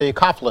The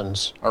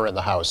Coughlins are in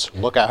the house.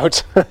 Look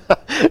out.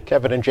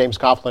 Kevin and James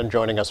Coughlin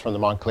joining us from the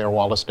Montclair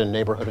Wollaston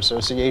Neighborhood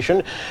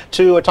Association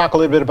to talk a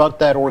little bit about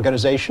that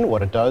organization,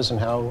 what it does, and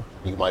how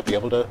you might be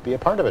able to be a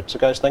part of it. So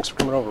guys, thanks for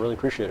coming over. Really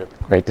appreciate it.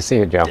 Great to see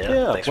you, Joe.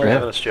 Yeah, thanks for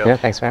having us, Joe. Yeah,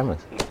 thanks for having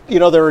us. You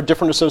know, there are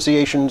different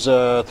associations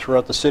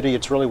throughout the city.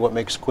 It's really what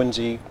makes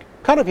Quincy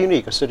kind of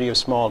unique, a city of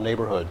small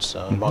neighborhoods.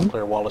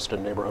 Montclair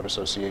Wollaston Neighborhood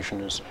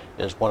Association is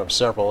one of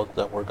several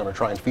that we're going to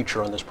try and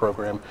feature on this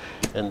program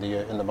in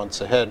the months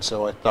ahead.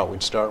 So I thought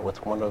we'd start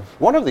with one of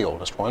the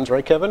oldest ones,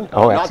 right, Kevin?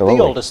 Oh, Not absolutely.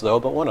 the oldest though,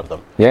 but one of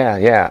them.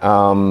 Yeah.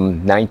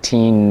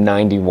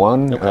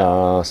 1991,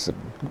 Okay.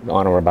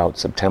 on or about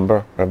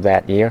September of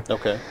that year.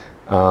 Okay.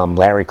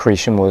 Larry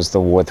Cretion was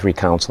the Ward 3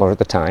 counselor at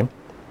the time,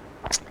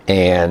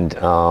 and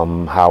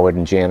Howard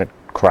and Janet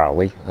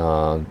Crowley.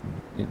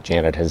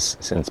 Janet has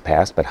since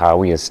passed, but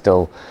Howie is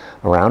still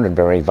around and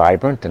very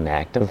vibrant and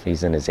active.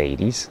 He's in his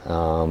 80s.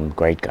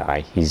 Great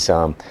guy. He's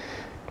our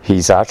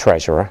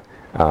treasurer.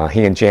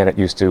 He and Janet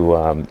used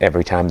to,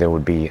 every time there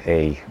would be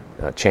a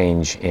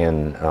change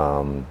in,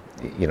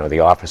 the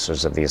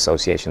officers of the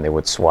association, they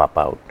would swap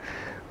out.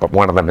 But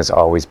one of them has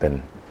always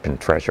been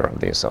treasurer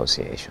of the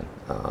association.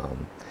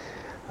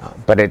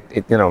 But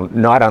it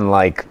not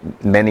unlike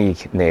many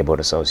neighborhood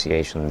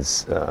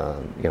associations,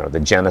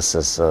 the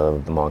genesis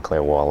of the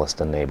Montclair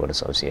Wollaston Neighborhood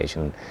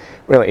Association,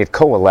 really it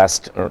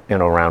coalesced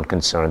around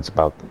concerns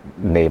about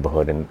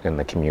neighborhood and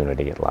the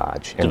community at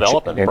large.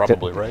 Development,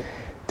 probably, right?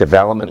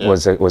 Development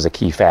was a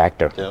key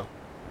factor. Yeah.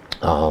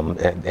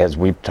 As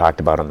we've talked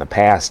about in the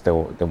past, there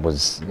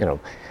was,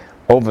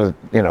 over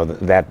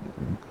that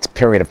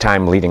period of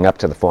time leading up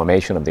to the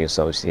formation of the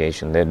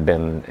association, there'd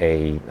been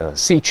a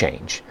sea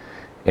change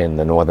in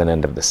the northern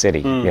end of the city.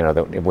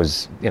 It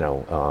was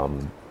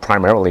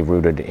primarily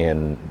rooted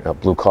in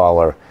blue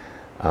collar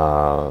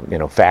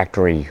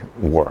factory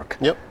work.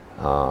 Yep.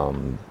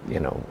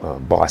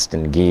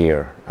 Boston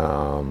Gear,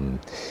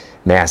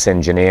 Mass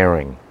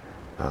Engineering,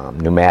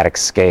 Pneumatic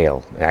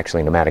Scale.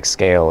 Actually, Pneumatic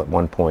Scale at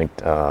one point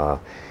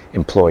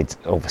employed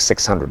over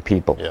 600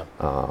 people. Yeah.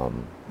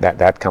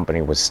 That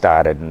company was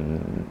started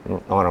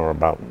on or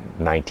about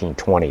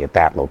 1920 at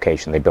that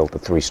location. They built a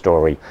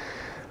 3-story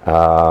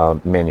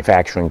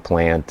manufacturing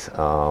plant,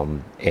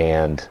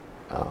 and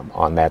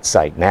on that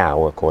site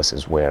now, of course,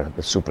 is where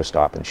the Super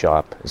Stop and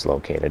Shop is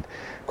located.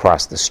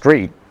 Across the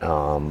street,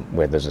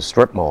 where there's a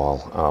strip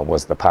mall,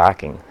 was the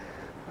parking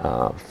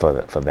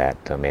for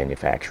that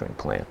manufacturing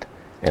plant,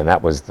 and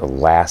that was the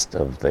last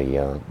of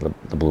the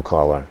blue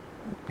collar,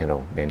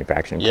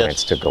 manufacturing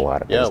plants to go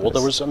out of business. Yeah, well,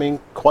 there was,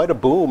 quite a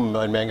boom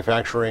in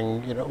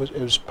manufacturing. It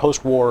was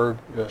post-war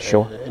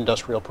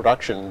industrial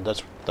production.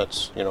 That's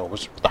was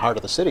the heart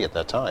of the city at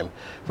that time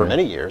for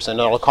many years, and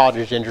all the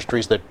cottage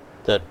industries that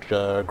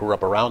grew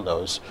up around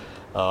those.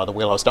 The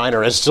Wheelhouse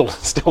Diner is still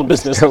in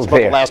business. It's about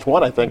the last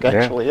one, I think,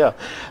 actually. Yeah.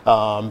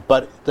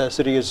 But the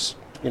city is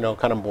kind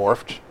of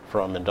morphed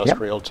from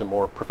industrial to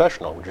more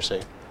professional. Would you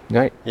say?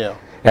 Right. Yeah.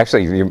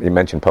 Actually, you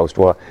mentioned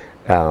post-war.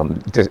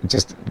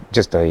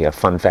 Just a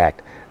fun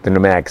fact: the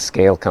Pneumatic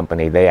Scale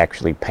Company, they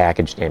actually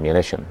packaged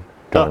ammunition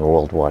during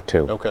World War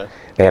II. Okay.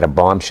 They had a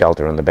bomb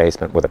shelter in the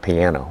basement with a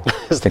piano.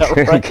 Is that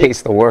right? In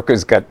case the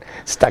workers got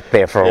stuck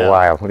there for a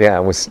while. Yeah,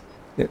 it was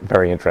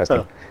very interesting.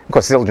 Of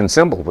course, Zildjian and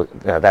Symbol,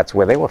 that's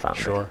where they were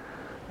founded. Sure.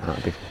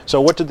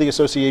 So what did the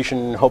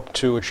association hope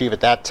to achieve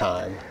at that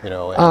time?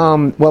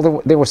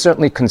 Well, there were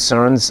certainly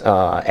concerns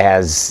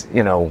as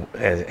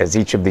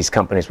each of these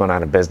companies went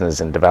out of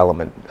business and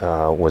development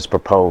was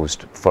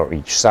proposed for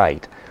each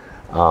site.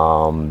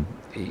 The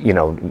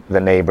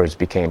neighbors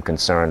became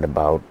concerned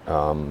about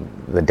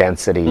the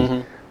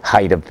density,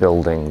 height of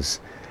buildings,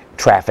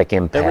 traffic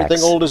impacts.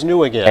 Everything old is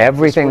new again.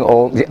 Everything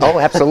old. Oh,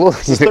 absolutely.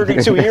 This is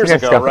 32 years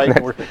ago, right?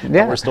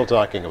 We're still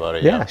talking about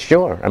it. Yeah,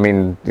 sure.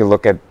 You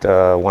look at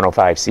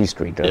 105 C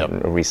Street, a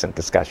recent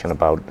discussion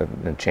about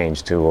the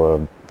change to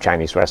a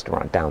Chinese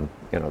restaurant down,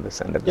 this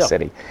end of the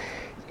city.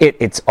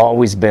 It's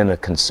always been a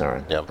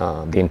concern.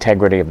 The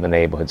integrity of the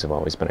neighborhoods have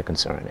always been a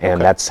concern, and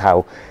that's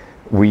how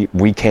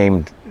we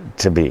came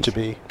to be.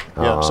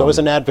 So as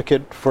an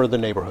advocate for the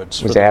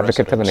neighborhoods. Was an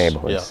advocate for the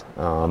neighborhoods.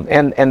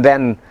 And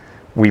then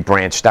we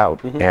branched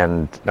out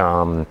and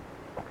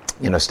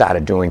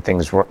started doing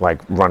things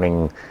like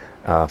running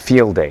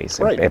field days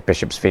at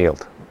Bishop's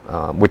Field,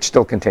 which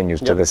still continues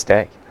to this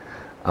day.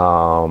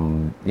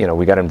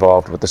 We got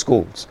involved with the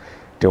schools,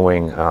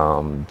 doing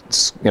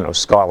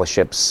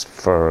scholarships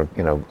for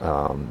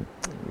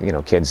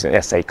kids,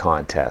 essay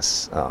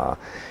contests.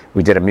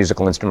 We did a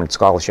musical instrument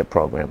scholarship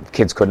program. If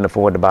kids couldn't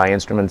afford to buy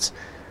instruments,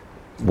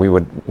 we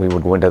would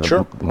go into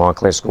the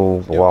Montclair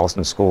School, the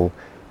Wollaston School.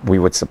 We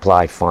would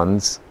supply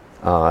funds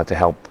to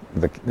help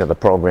the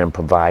program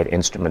provide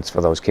instruments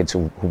for those kids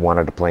who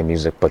wanted to play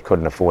music but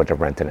couldn't afford to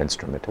rent an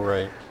instrument.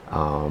 Right.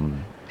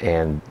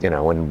 And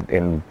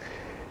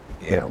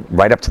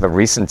right up to the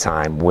recent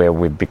time where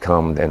we've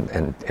become,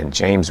 and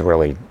James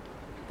really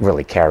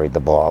carried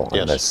the ball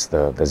on this,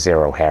 the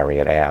Zero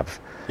Harriet Ave.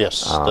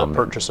 Yes, the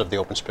purchase of the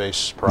open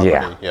space property.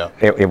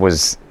 It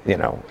was,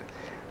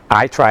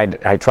 I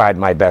tried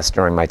my best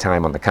during my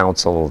time on the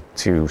council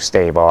to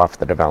stave off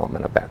the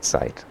development of that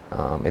site.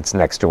 It's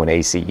next to an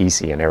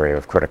ACEC, an area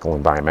of critical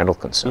environmental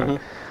concern.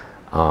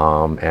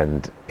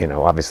 And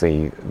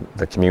obviously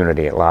the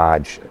community at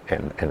large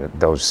and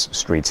those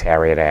streets,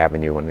 Harriet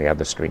Avenue and the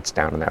other streets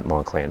down in that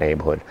Montclair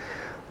neighborhood,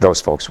 those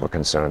folks were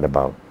concerned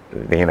about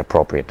the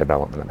inappropriate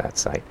development of that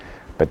site.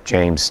 But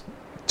James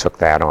took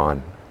that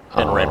on.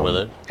 And ran with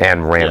it.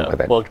 And ran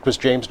with it. Well, because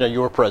James, now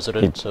you were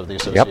president of the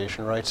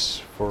association, right?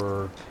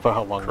 For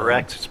how long?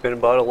 Correct. It's been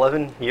about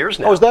 11 years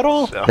now. Oh, is that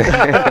all?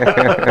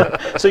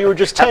 So, so you were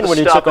just 10 when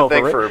you took over,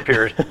 right? for a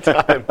period of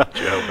time,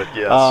 Joe, but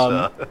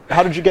yes.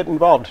 How did you get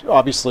involved?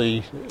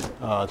 Obviously,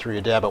 through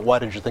your dad, but why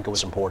did you think it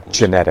was important?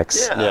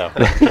 Genetics. Yeah,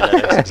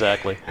 genetics,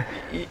 exactly.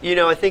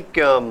 I think,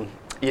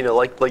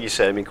 like you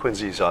said, I mean,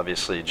 Quincy's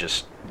obviously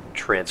just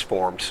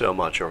transformed so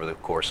much over the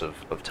course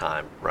of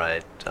time,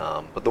 right?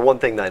 But the one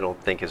thing that I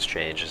don't think has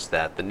changed is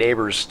that the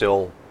neighbors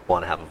still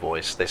want to have a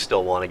voice. They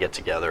still want to get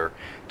together,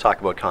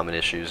 talk about common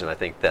issues, and I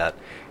think that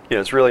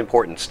it's really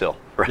important still,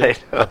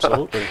 right? Yeah,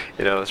 absolutely.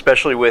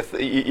 Especially with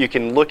you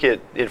can look at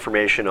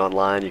information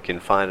online, you can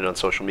find it on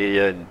social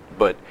media,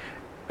 but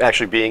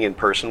actually being in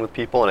person with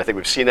people, and I think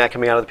we've seen that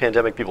coming out of the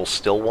pandemic. People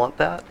still want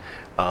that.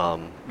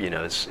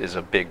 Is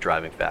a big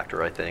driving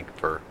factor, I think,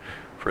 for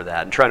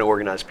that, and trying to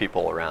organize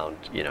people around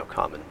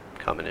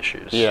common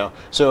issues. Yeah.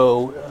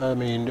 So I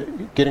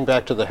mean, getting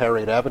back to the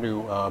Harriet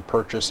Avenue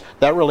purchase,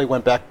 that really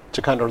went back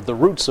to kind of the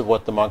roots of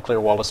what the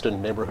Montclair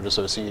Wollaston Neighborhood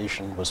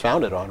Association was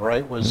founded on,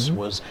 right?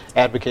 Was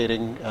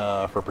advocating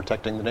for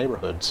protecting the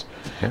neighborhoods.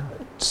 Yeah.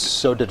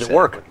 So did it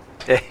work?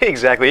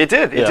 Exactly. It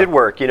did. It did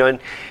work.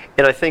 And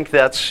I think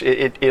that's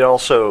it.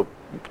 Also,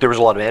 there was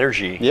a lot of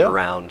energy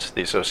around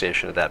the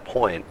association at that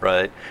point,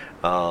 right?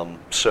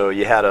 So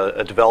you had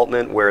a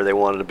development where they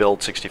wanted to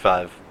build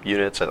 65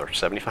 units, or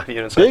 75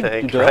 units, I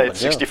think, right?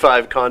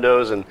 65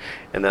 condos, and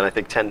then I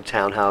think 10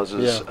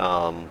 townhouses.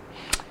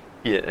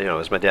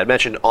 As my dad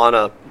mentioned, on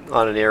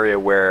an area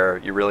where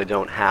you really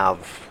don't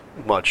have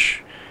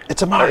much.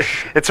 It's a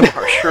marsh. It's a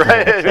marsh,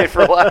 right? I mean,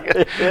 for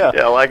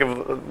lack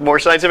of a more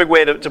scientific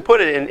way to put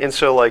it. And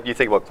so, like, you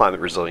think about climate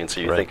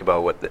resiliency, you think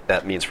about what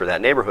that means for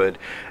that neighborhood,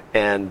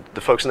 and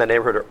the folks in that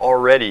neighborhood are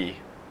already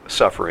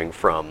suffering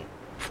from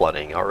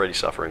flooding, already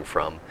suffering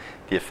from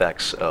the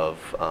effects of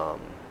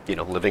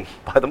living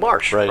by the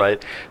marsh,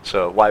 right?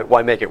 So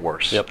why make it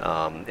worse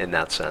in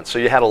that sense? So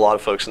you had a lot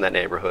of folks in that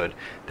neighborhood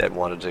that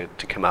wanted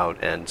to come out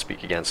and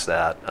speak against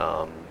that.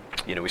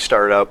 We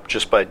started out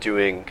just by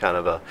doing kind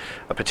of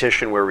a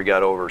petition where we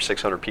got over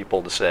 600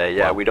 people to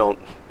say, we don't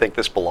think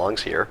this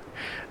belongs here.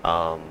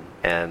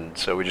 And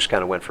so we just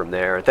kind of went from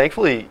there. And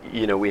thankfully,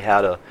 we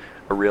had a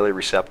really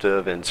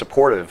receptive and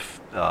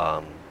supportive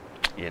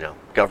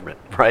government,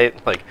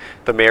 right? Like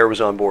the mayor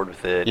was on board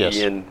with it. Yes.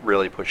 Ian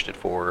really pushed it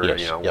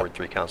forward. Ward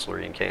 3 Councilor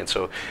Ian Kane.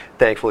 So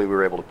thankfully, we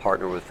were able to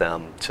partner with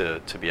them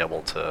to be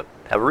able to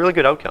have a really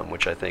good outcome,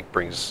 which I think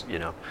brings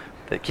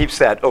that keeps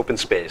that open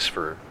space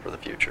for the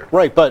future.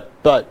 Right, but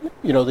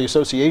the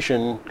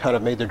association kind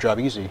of made their job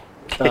easy.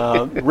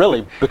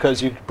 Really,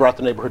 because you brought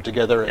the neighborhood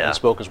together and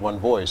spoke as one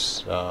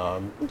voice.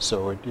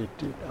 So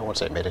I won't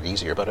say it made it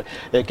easier, but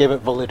it gave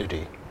it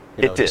validity.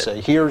 It did. To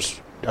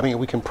say,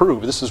 we can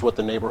prove this is what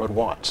the neighborhood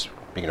wants,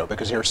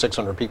 because here are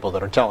 600 people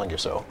that are telling you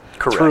so.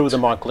 Correct. Through the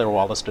Montclair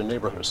Wollaston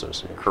Neighborhood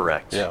Association.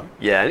 Correct. Yeah.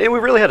 Yeah, and we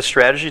really had a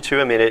strategy too.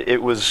 I mean,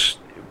 it was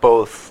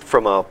both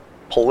from a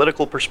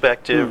political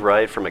perspective,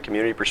 right, from a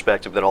community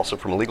perspective, then also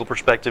from a legal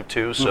perspective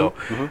too. So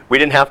we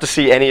didn't have to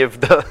see any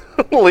of the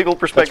legal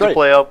perspective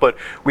play out, but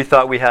we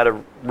thought we had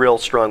a real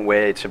strong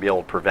way to be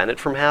able to prevent it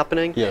from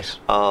happening. Yes.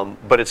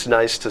 But it's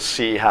nice to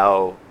see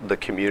how the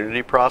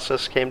community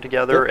process came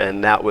together,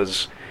 and that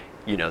was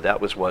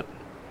what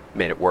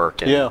made it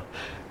work. And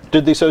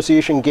Did the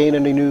association gain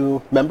any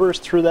new members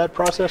through that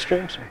process,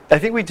 James? I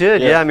think we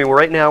did. Yeah. I mean,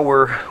 right now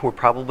we're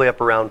probably up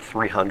around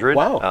 300.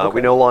 Wow. Okay.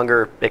 We no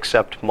longer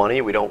accept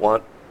money. We don't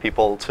want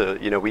people to.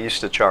 We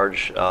used to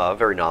charge a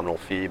very nominal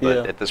fee,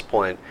 but at this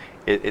point,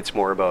 it's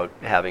more about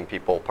having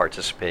people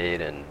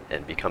participate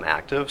and become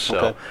active.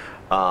 So.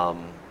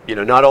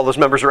 Not all those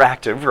members are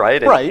active,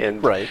 right?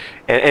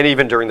 And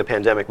even during the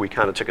pandemic, we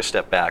kind of took a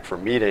step back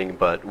from meeting,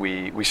 but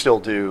we still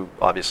do,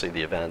 obviously,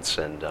 the events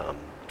and,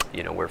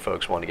 where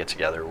folks want to get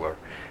together. We're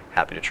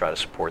happy to try to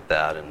support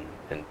that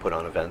and put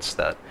on events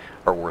that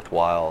are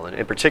worthwhile. And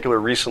in particular,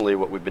 recently,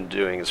 what we've been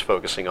doing is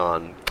focusing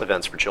on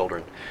events for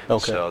children.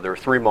 Okay. So there are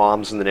 3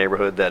 moms in the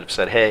neighborhood that have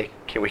said, hey,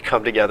 can we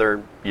come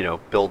together,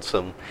 build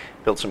some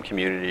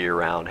community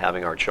around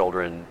having our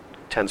children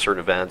attend certain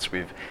events.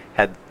 We've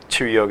had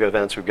 2 yoga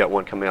events. We've got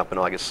one coming up on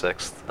August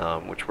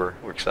 6th, which we're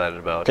excited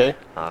about. Okay.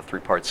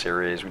 3-part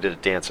series. We did a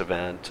dance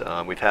event.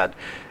 We've had,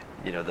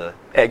 the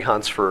egg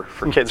hunts for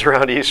kids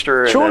around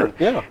Easter. Sure.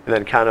 And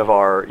then kind of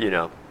our,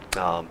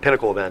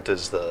 pinnacle event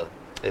is the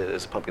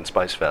Pumpkin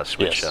Spice Fest,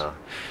 which,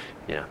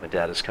 my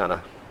dad has kind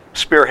of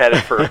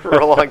spearheaded for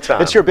a long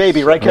time. It's your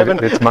baby, right,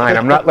 Kevin? It's mine.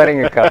 I'm not letting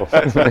it go.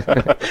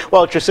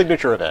 Well, it's your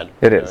signature event.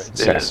 It is.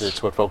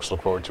 It's what folks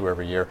look forward to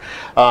every year.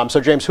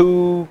 So, James,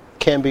 who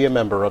can be a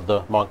member of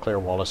the Montclair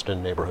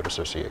Wollaston Neighborhood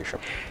Association?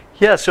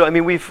 Yeah, so I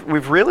mean,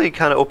 we've really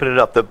kind of opened it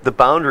up. The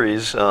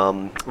boundaries,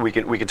 we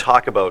can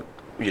talk about,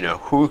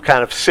 who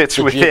kind of sits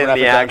within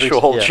the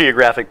actual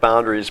geographic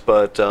boundaries,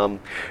 but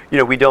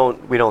we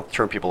don't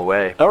turn people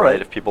away. All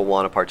right. If people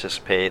want to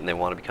participate and they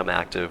want to become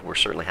active, we're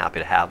certainly happy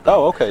to have them.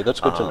 Oh, okay, that's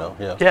good to know.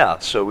 Yeah. Yeah,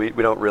 so we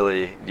don't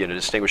really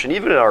distinguish, and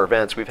even at our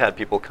events, we've had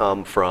people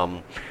come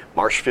from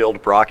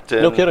Marshfield,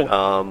 Brockton. No kidding.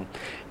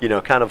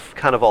 Kind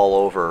of all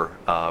over.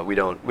 We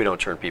don't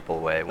turn people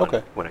away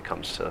when it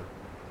comes to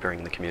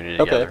bringing the community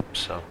together.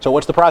 So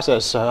what's the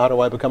process? How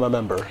do I become a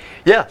member?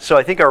 Yeah, so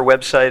I think our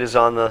website is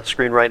on the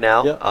screen right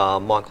now,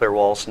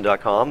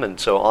 MontclairWollaston.com, and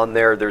so on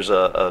there's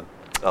a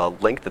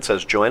link that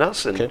says join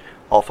us, and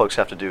all folks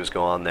have to do is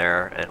go on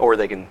there, or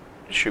they can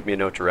shoot me a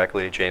note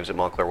directly,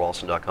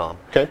 James@MontclairWollaston.com.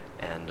 Okay.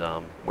 And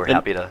we're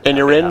happy to. And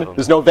you're in?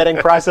 There's no vetting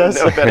process?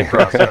 No vetting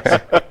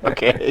process.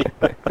 Okay.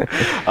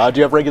 Do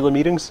you have regular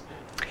meetings?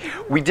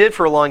 We did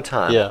for a long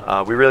time.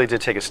 Yeah. We really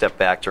did take a step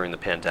back during the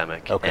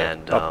pandemic. Okay.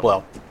 And,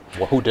 well,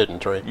 who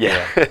didn't, right?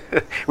 Yeah.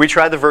 We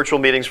tried the virtual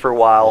meetings for a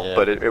while,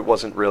 but it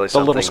wasn't really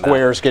something. The little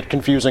squares get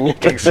confusing.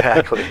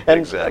 Exactly.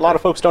 And a lot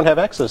of folks don't have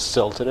access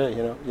still today,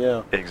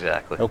 Yeah.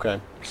 Exactly. Okay.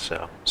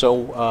 So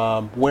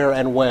where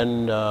and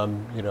when,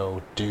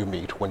 do you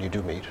meet, when you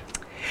do meet?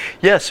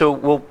 Yeah, so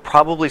we'll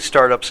probably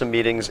start up some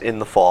meetings in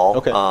the fall.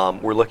 Okay.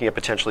 We're looking at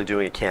potentially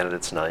doing a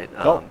candidates night.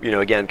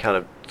 Again, kind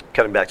of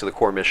cutting back to the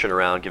core mission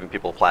around giving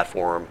people a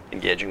platform,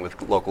 engaging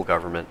with local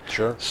government.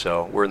 Sure.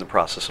 So we're in the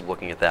process of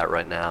looking at that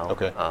right now.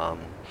 Okay.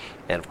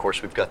 And of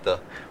course, we've got the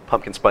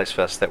Pumpkin Spice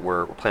Fest that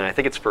we're planning. I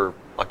think it's for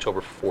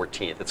October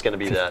 14th. It's going to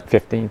be that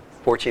 15th,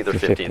 14th or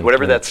 15th,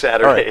 whatever that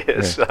Saturday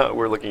is.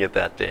 We're looking at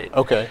that date.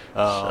 Okay.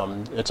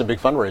 It's a big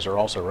fundraiser,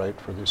 also, right,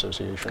 for the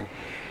association?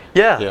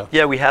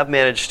 Yeah, we have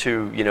managed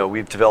to,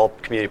 we've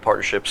developed community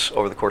partnerships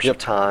over the course of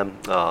time.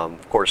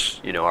 Of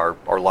course,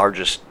 our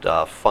largest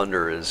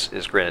funder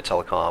is Granite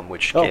Telecom,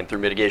 which came through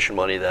mitigation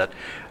money that,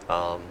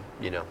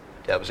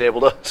 that was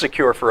able to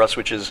secure for us,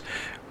 which is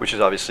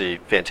obviously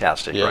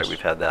fantastic, right? We've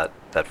had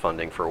that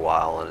funding for a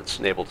while, and it's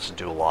enabled us to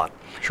do a lot.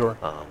 Sure.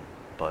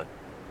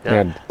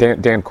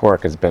 Dan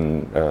Cork has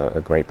been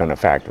a great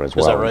benefactor as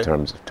well, right?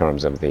 in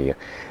terms of the.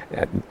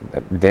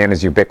 Dan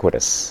is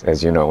ubiquitous,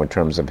 as you know, in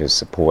terms of his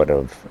support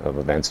of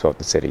events throughout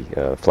the city.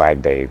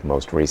 Flag Day,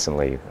 most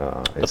recently.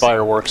 The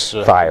fireworks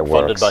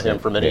funded by him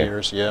for many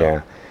years.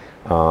 Yeah.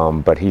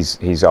 But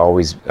he's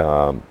always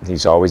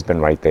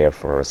been right there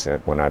for us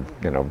when I've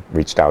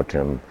reached out to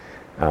him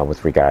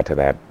with regard to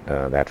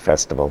that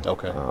festival.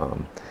 Okay.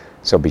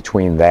 So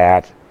between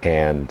that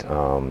and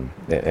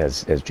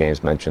as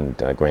James mentioned,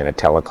 Granite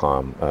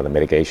Telecom, the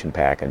mitigation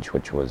package,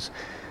 which was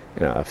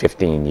a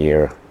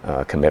 15-year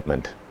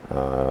commitment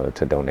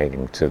to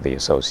donating to the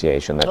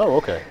association.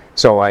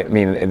 So I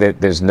mean,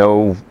 there's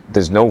no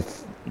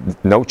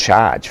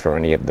charge for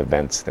any of the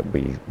events that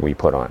we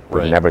put on.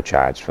 We've never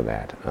charged for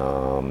that.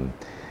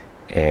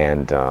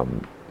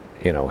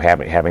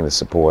 Having the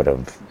support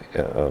of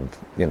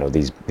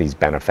these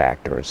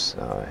benefactors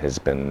has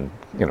been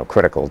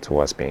critical to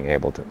us being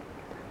able to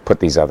put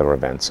these other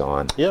events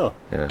on.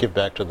 Give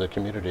back to the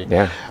community.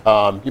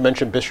 You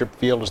mentioned Bishop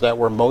Field. Is that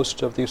where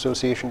most of the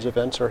association's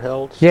events are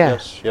held?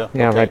 Yes.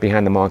 Right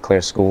behind the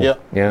Montclair School. Yeah,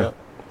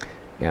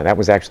 that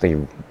was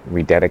actually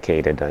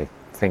rededicated, I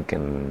think,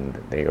 in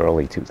the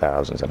early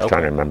 2000s. I'm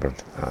trying to remember.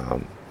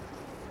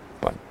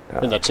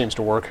 And that seems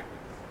to work.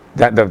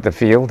 The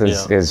field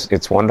is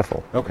it's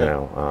wonderful.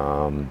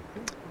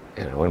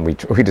 And we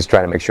just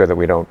try to make sure that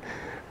we don't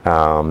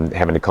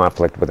have any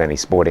conflict with any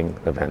sporting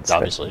events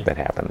that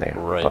happen there.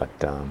 Right.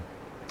 But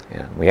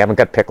we haven't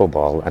got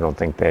pickleball, I don't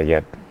think, there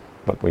yet,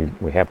 but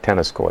we have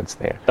tennis courts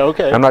there.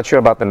 Okay. I'm not sure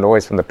about the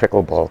noise from the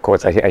pickleball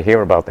courts. I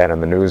hear about that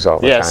in the news all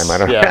the time. I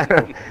don't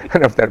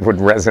know if that would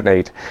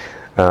resonate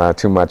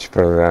too much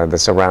for the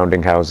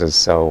surrounding houses.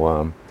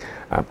 So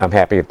I'm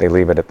happy if they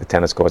leave it at the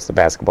tennis courts, the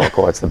basketball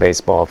courts, the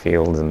baseball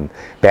fields, and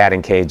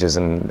batting cages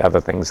and other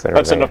things that are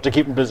That's enough to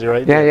keep them busy,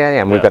 right? Yeah.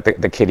 And we've got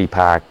the kiddie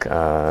park,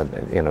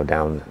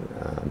 down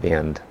the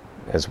end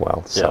as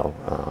well.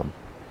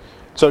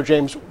 So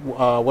James,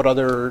 what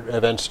other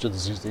events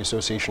does the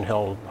association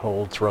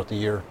hold throughout the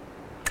year?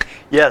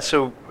 Yeah,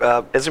 so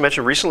as I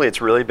mentioned recently, it's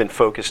really been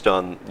focused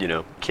on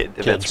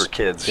events for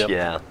kids.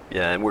 Yeah,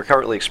 and we're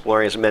currently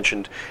exploring, as I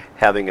mentioned,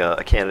 having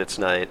a candidates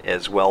night,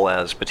 as well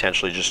as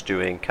potentially just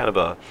doing kind of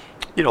a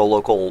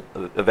local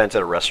event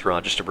at a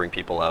restaurant just to bring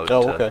people out.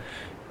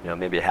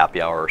 Maybe a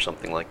happy hour or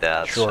something like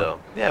that. Sure. So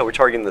yeah, we're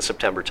targeting the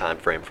September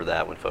timeframe for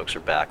that, when folks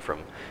are back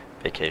from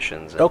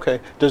vacations.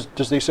 Okay. Does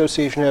the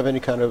association have any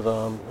kind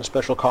of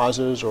special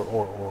causes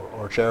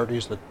or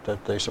charities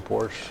that they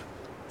support?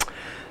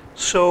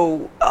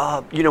 So,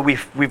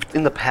 we've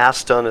in the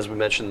past done, as we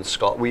mentioned,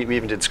 we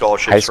even did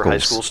scholarships for high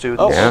school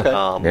students.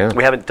 Oh, okay.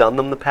 We haven't done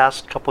them the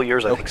past couple of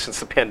years. I think since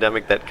the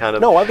pandemic, that kind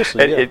of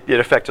obviously, it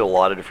affected a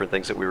lot of different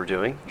things that we were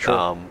doing.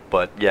 Sure.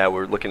 But yeah,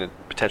 we're looking at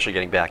potentially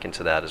getting back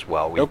into that as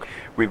well.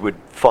 We would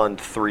fund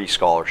 3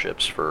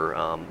 scholarships for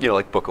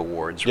like book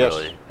awards,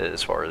 really,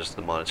 as far as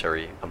the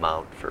monetary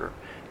amount for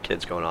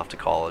kids going off to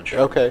college.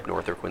 Okay.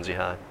 North or Quincy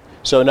High.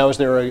 So now, is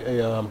there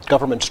a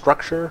government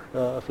structure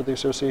for the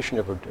association?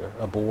 You have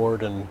a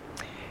board and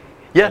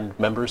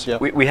members? Yeah.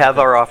 We have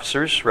our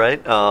officers,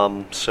 right?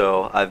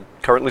 So I'm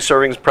currently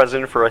serving as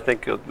president for, I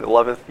think,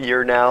 11th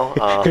year now.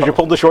 Because you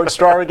pulled the short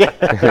straw again?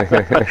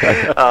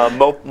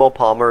 Mo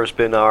Palmer has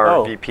been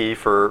our VP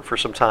for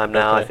some time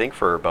now, I think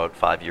for about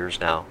 5 years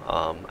now.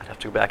 I'd have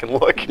to go back and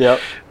look. Yep.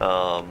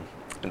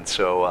 And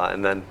so,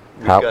 and then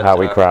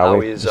Howie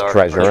Crowley is our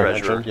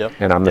treasurer, Yep.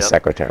 and I'm the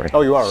secretary.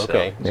 Oh, you are?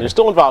 Okay. So you're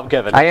still involved,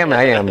 Kevin. I am.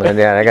 And,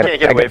 I can't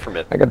get away from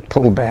it. I got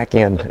pulled back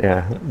in,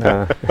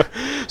 yeah.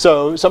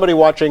 So somebody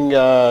watching,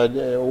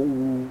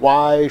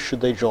 why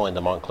should they join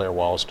the Montclair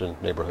Wollaston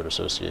Neighborhood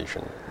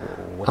Association?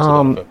 What's the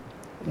benefit?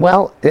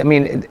 Well, I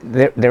mean,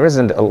 there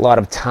isn't a lot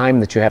of time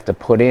that you have to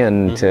put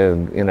in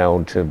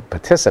to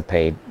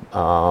participate,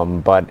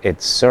 but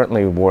it's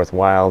certainly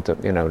worthwhile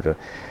to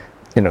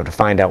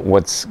find out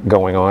what's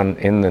going on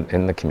in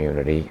the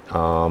community,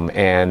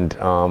 and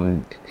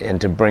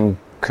to bring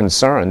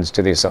concerns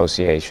to the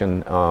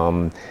association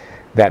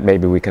that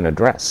maybe we can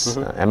address.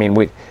 I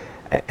mean,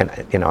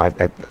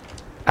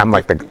 I'm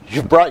like the.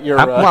 You brought your.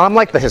 I'm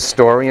like the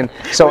historian.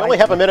 So we only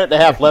have a minute and a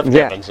half left,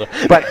 Kevin. So.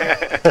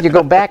 But you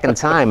go back in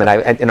time, and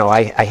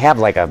I have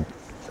like a,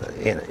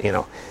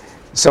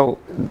 so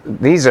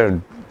these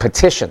are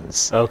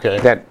petitions. Okay.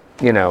 That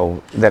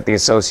the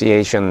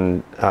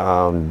association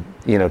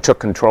took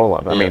control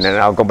of. I mean, and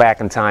I'll go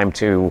back in time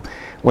to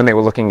when they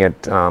were looking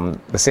at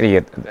the city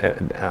at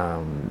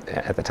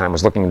the time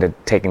was looking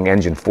at taking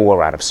Engine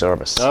 4 out of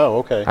service. Oh,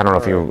 okay. I don't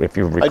know if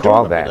you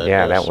recall that.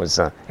 Yeah, yes. that was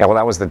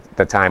that was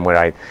the time where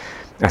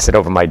I said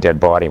over my dead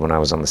body when I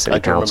was on the city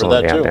council.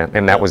 Remember that too.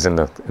 And that was in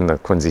the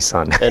Quincy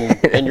Sun.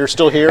 And you're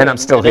still here. And I'm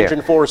still here.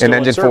 Engine 4 is still and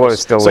Engine 4 is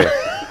still there.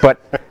 But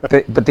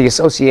the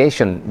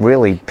association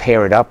really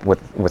paired up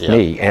with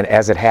me, and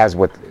as it has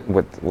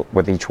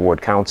with each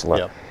ward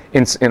councilor,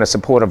 in a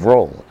supportive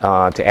role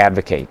to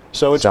advocate.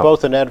 So it's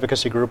both an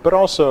advocacy group, but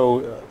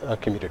also a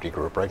community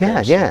group, right?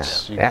 Yeah,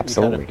 You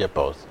absolutely. kind of get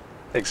both.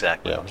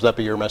 Exactly. Yeah. Would that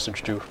be your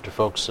message to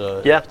folks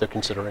if they're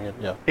considering it?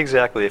 Yeah.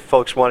 Exactly. If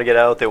folks want to get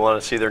out, they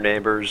want to see their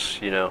neighbors,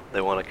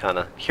 they want to kind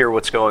of hear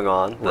what's going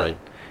on, right.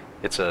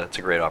 It's a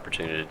great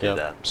opportunity to do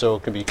that. So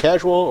it can be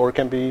casual or it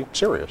can be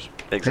serious.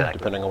 Exactly.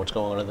 Depending on what's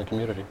going on in the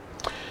community.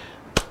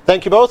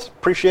 Thank you both.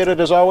 Appreciate it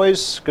as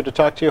always. Good to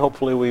talk to you.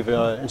 Hopefully we've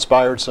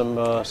inspired some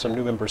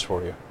new members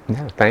for you.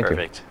 Yeah, thank you.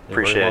 Perfect.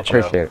 Appreciate it.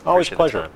 Appreciate it. Always a pleasure.